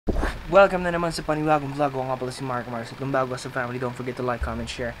Welcome na naman sa panibagong vlog. Ako nga pala si Mark Mars. At kung bago sa family, don't forget to like, comment,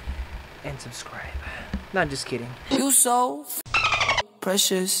 share, and subscribe. Not just kidding. You so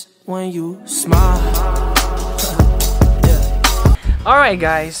precious when you smile. Alright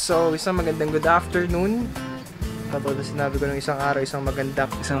guys, so isang magandang good afternoon. Katulad sinabi ko ng isang araw, isang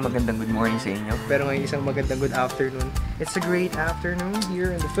magandang good morning sa inyo. Pero ngayon isang magandang good afternoon. It's a great afternoon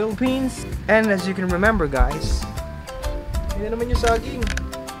here in the Philippines. And as you can remember guys, yun naman yung saging.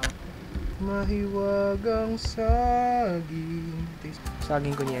 Mahiwagang saging.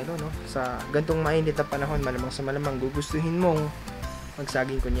 Saging kunyelo, no? Sa gantong mainit na panahon, malamang sa malamang gugustuhin mong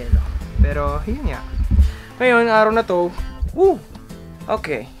magsaging kunyelo. Pero, yun nga. Ngayon, araw na to, woo!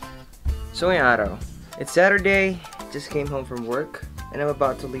 Okay. So, ngayong araw, it's Saturday, just came home from work, and I'm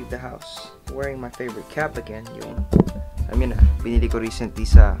about to leave the house. Wearing my favorite cap again, yung, binili ko recently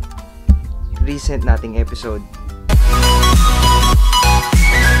sa recent nating episode.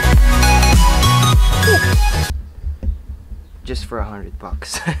 Just for $100.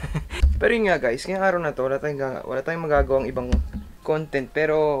 Pero yun nga guys, ngayong araw na to, wala tayong magagawang ibang content.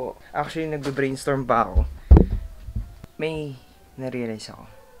 Pero actually nagbe-brainstorm pa ako. May na-realize ako.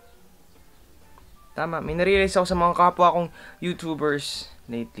 Tama, may na-realize ako sa mga kapwa akong YouTubers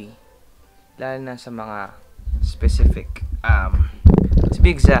lately. Lalo na sa mga specific. To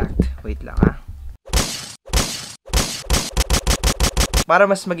be exact, wait lang ha. Para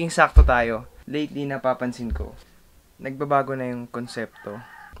mas maging sakto tayo, lately napapansin ko, nagbabago na yung konsepto.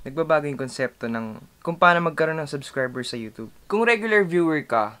 Nagbabago yung konsepto ng kung paano magkaroon ng subscribers sa YouTube. Kung regular viewer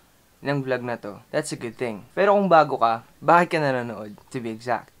ka ng vlog na to, that's a good thing. Pero kung bago ka, bakit ka nanonood? To be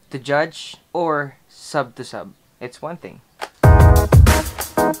exact. To judge or sub to sub. It's one thing.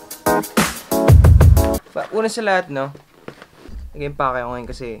 Una sa lahat, no? Nag-empake ako ngayon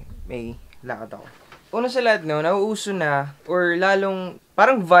kasi may lakad ako. Una sa lahat, no, nauuso na or lalong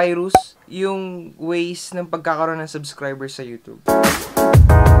parang virus yung ways ng pagkakaroon ng subscribers sa YouTube.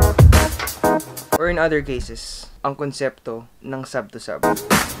 Or in other cases, ang konsepto ng sub to sub.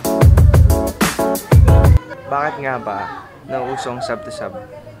 Bakit nga ba nauuso ang sub to sub?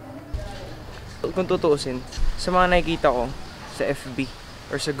 Kung tutuusin, sa mga nakikita ko sa FB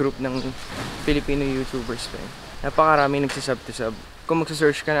or sa group ng Filipino YouTubers pa yun, napakaraming nagsisub to sub. Kung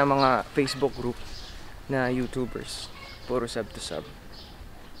magsasearch ka ng mga Facebook group na YouTubers, puro sub to sub.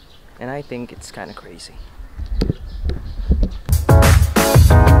 And I think it's kind of crazy.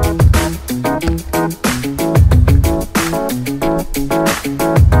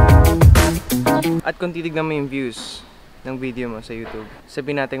 At kung titignan mo yung views ng video mo sa YouTube,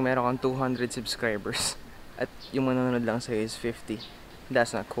 sabihin natin meron kang 200 subscribers at yung manonood lang sa'yo is 50.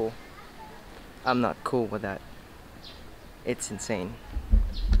 That's not cool. I'm not cool with that. It's insane.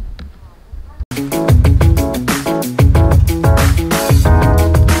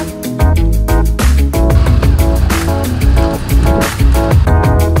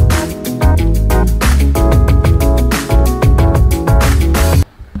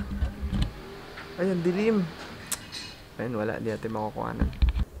 Ayun, dilim. Ayun, wala. Di natin makukuhanan.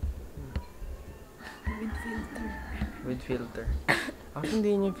 With filter. With filter.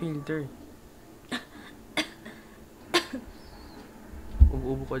 Hindi niya filter.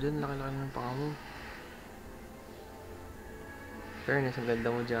 Ubo ka dyan. Laki-laki ng panga mo. Fairness, ang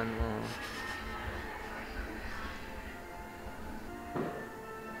ganda mo dyan.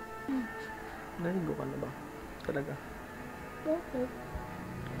 Naligo ka na ba? Talaga? Okay.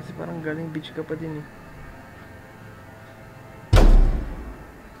 Kasi parang galing beach ka pa din eh.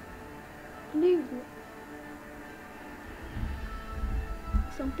 Ligo.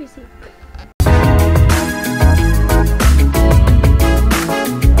 Isang pisik.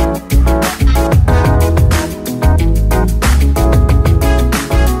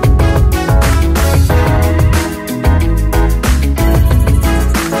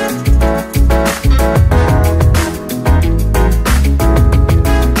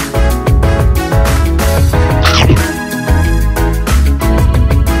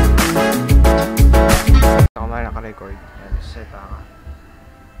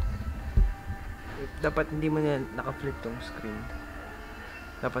 Dapat hindi mo na naka-flip tong screen.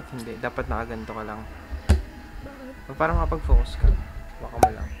 Dapat hindi. Dapat nakaganto ka lang. Para makapag-focus ka. Baka mo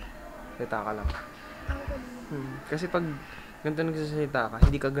lang. Salita ka lang. Kasi pag ganito nagsasalita ka,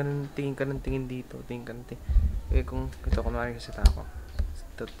 hindi ka ganun, tingin ka ng tingin dito. Tingin ka ng tingin. Eh kung ito kumari nagsasalita ako,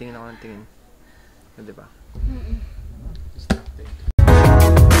 tingin ako ng tingin. Diba? Stop it.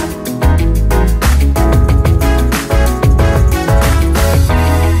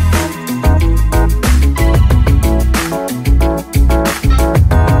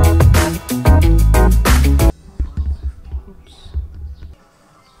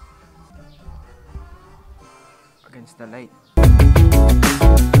 against the light.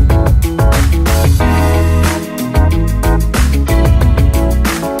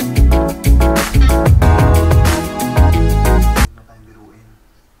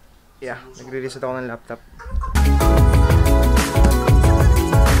 Yeah, nagre-reset ako ng laptop.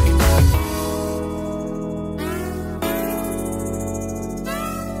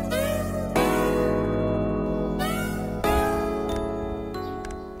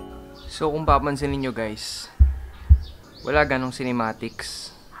 So kung papansin niyo guys, wala ganong cinematics,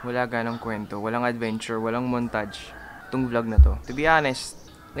 wala ganong kwento, walang adventure, walang montage itong vlog na to. To be honest,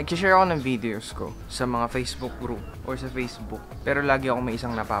 nag-share ako ng videos ko sa mga Facebook group or sa Facebook, pero lagi ako may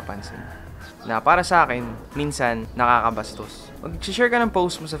isang napapansin na para sa akin, minsan nakakabastos. Mag-share ka ng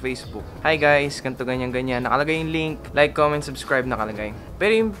post mo sa Facebook. Hi guys, ganto ganyan-ganyan. Nakalagay yung link, like, comment, subscribe nakalagay.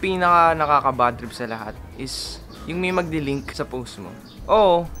 Pero yung pinaka nakaka-bad trip sa lahat is yung may magdi-link sa post mo.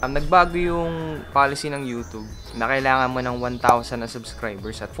 Oo, nagbago yung policy ng YouTube na kailangan mo ng 1,000 na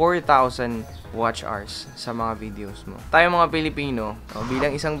subscribers at 4,000 watch hours sa mga videos mo. Tayo mga Pilipino,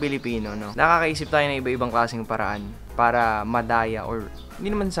 bilang isang Pilipino, nakakaisip tayo ng iba-ibang klaseng paraan para madaya or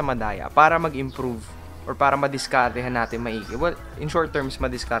hindi naman sa madaya, para mag-improve or para madiskartehan natin maigi. Well, in short terms,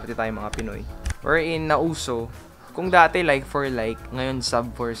 madiskarte tayo mga Pinoy. Wherein nauso, kung dati like for like, ngayon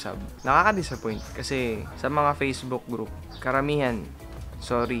sub for sub. Nakaka-disappoint kasi sa mga Facebook group, karamihan,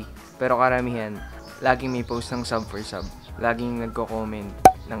 sorry, pero karamihan, laging may post ng sub for sub. Laging nagko-comment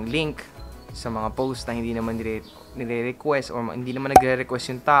ng link sa mga post na hindi naman nire-request or hindi naman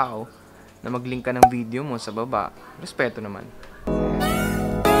nagre-request yung tao na mag-link ka ng video mo sa baba. Respeto naman. 10%!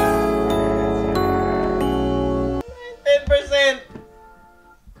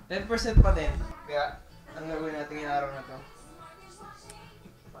 10% pa din. Kaya, ang gagawin natin ngayong araw na to?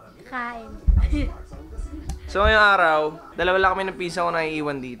 Kain. So ngayong araw, dalawa lang kami ng pisa ko na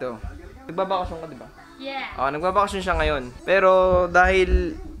iiwan dito. Nagbabakasyon ka, di ba? Yeah. Oo, nagbabakasyon siya ngayon. Pero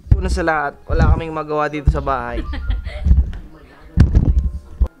dahil una sa lahat, wala kaming magawa dito sa bahay.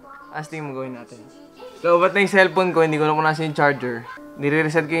 Asting mo gawin natin. So, ba't na yung cellphone ko, hindi ko na kung nasa yung charger.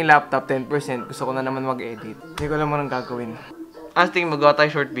 Nire-reset ko yung laptop, 10%. Gusto ko na naman mag-edit. Hindi ko alam mo nang gagawin. Asting, magawa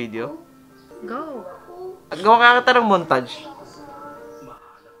tayo short video. Go. At gawa kaya kita ng montage.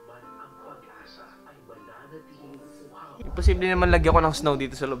 Imposible naman lagyan ko ng snow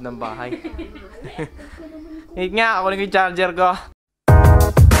dito sa loob ng bahay. Wait nga, ako lang yung charger ko.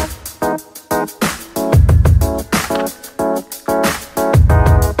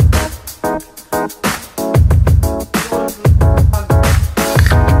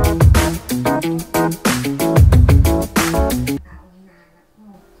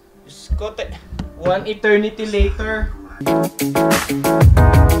 Skote. One eternity later.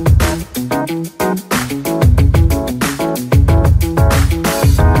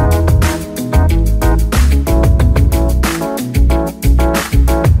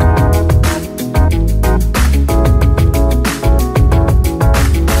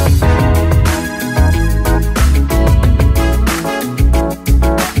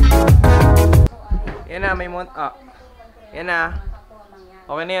 Yan na, may yan na.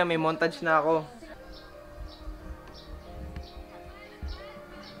 Okay na yan, may montage na ako.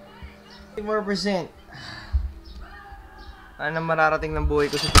 54%. Ano na mararating ng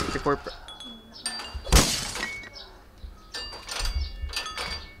buhay ko sa 54%?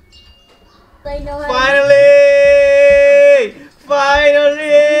 Finally!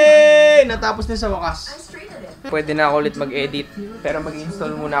 Finally! Natapos na sa wakas. Pwede na ako ulit mag-edit. Pero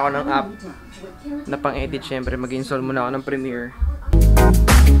mag-install muna ako ng app na pang-edit. Syempre, mag-install muna ako ng Premiere.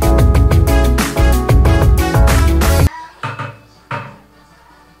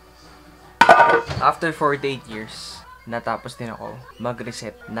 After 48 years, natapos din ako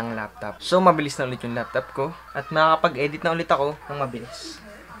mag-reset ng laptop. So, mabilis na ulit yung laptop ko at makakapag-edit na ulit ako ng mabilis.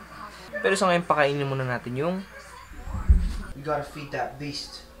 Pero sa ngayon, pakainin muna natin yung we gotta feed that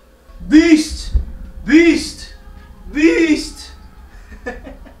beast. Beast! Beast! Beast!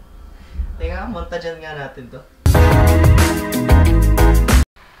 Teka, montagean nga natin to.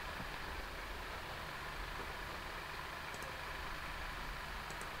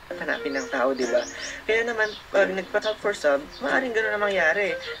 Hanapin ng tao, di ba? Kaya naman, pag nagpa-sub for sub, maaaring gano'n na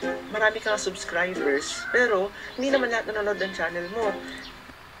mangyari. Marami kang subscribers, pero hindi naman lahat nanonood ng channel mo.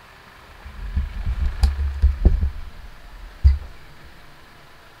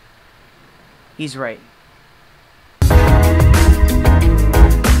 He's right.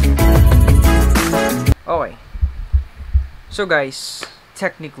 Okay. So guys,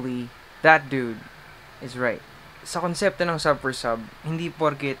 technically, that dude is right. sa konsepto ng sub for sub, hindi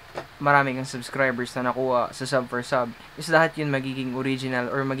porket marami kang subscribers na nakuha sa sub for sub, is lahat yun magiging original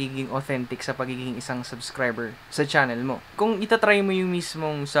or magiging authentic sa pagiging isang subscriber sa channel mo. Kung itatry mo yung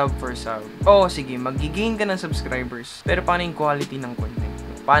mismong sub for sub, sige, magigain ka ng subscribers, pero paano yung quality ng content?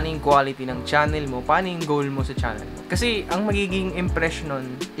 Paano yung quality ng channel mo? Paano yung goal mo sa channel mo? Kasi ang magiging impression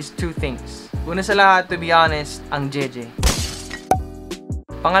nun is two things. Una sa lahat, to be honest, ang jeje.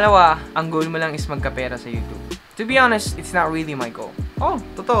 Pangalawa, ang goal mo lang is magkapera sa YouTube. To be honest, it's not really my goal.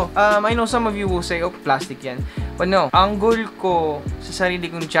 Totoo. I know some of you will say, plastic yan. But no, ang goal ko sa sarili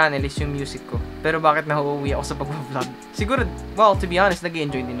kong channel is yung music ko. Pero bakit nahuuwi ako sa pag-vlog? Siguro, to be honest,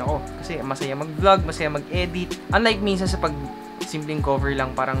 nag-enjoy din ako. Kasi masaya mag-vlog, masaya mag-edit. Unlike minsan sa simpleng cover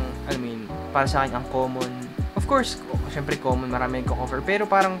lang, parang, para sa akin, ang common. Of course, syempre common, marami nagko-cover. Pero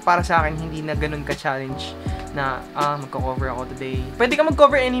parang para sa akin, hindi na ganun ka-challenge na, magko-cover ako today. Pwede ka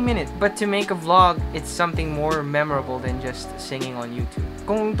mag-cover any minute. But to make a vlog, it's something more memorable than just singing on YouTube.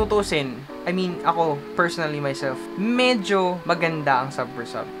 Kung tutusin, ako, personally myself, medyo maganda ang sub for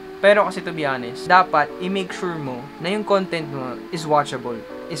sub. Pero kasi to be honest, dapat i-make sure mo na yung content mo is watchable.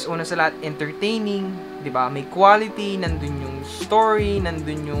 Is una sa lahat entertaining, 'di ba? May quality, nandun yung story,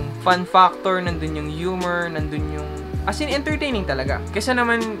 nandun yung fun factor, nandun yung humor, nandun yung as in entertaining talaga. Kasi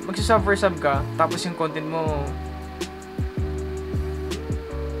naman magsa-sub for sub ka, tapos yung content mo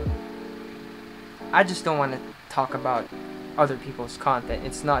I just don't want to talk about other people's content.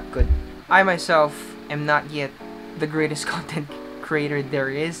 It's not good. I myself am not yet the greatest content creator there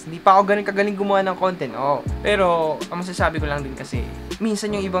is. Hindi pa ako ganun kagaling gumawa ng content. Pero, ang masasabi ko lang din kasi,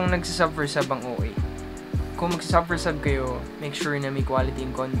 minsan yung ibang nagsasub for sub ang OA. Kung magsasub for sub kayo, make sure na may quality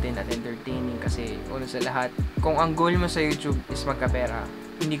yung content at entertaining kasi, una sa lahat, kung ang goal mo sa YouTube is magkapera,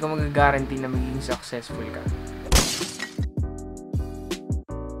 hindi ko mag-guarantee na magiging successful ka.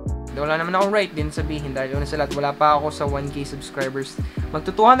 Wala naman akong right din sabihin dahil una sa lahat, wala pa ako sa 1K subscribers.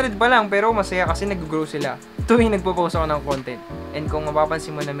 Magto 200 pa lang pero masaya kasi nag-grow sila tuwing nagpo-post ako ng content. And kung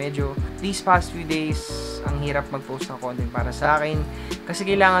mapapansin mo na medyo these past few days, ang hirap mag-post ng content para sa akin kasi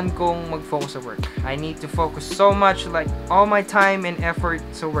kailangan kong mag-focus sa work. I need to focus so much, like all my time and effort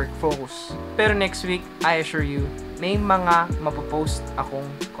sa work, focus. Pero next week, I assure you, may mga mapopost akong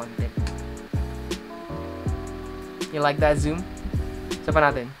content. You like that zoom? Isa pa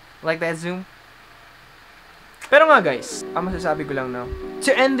natin. Like that zoom? Pero nga guys, ang masasabi ko lang na, to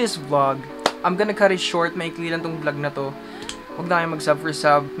end this vlog, I'm gonna cut it short, maikli lang tong vlog na to. Huwag na kayo mag-sub for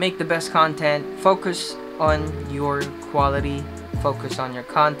sub, make the best content, focus on your quality, focus on your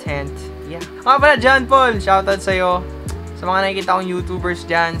content, yeah. Mga pala, John Paul, shoutout sa'yo. Sa mga nakikita kong YouTubers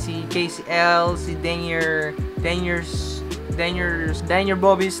dyan, si KCL, si Daniers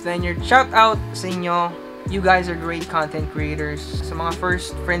Bobbies, shoutout sa inyo. You guys are great content creators. Sa mga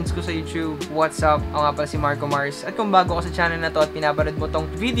first friends ko sa YouTube, what's up? Ako nga pala si Marco Mars. At kung bago ka sa channel na to at pinapanood mo tong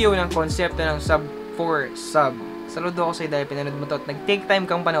video ng konsepto ng sub for sub, saludo ako sa'yo dahil pinanood mo to at nag-take time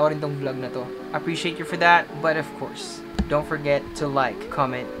kang panoorin tong vlog na to. Appreciate you for that. But of course, don't forget to like,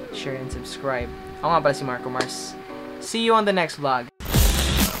 comment, share, and subscribe. Ako nga pala si Marco Mars. See you on the next vlog.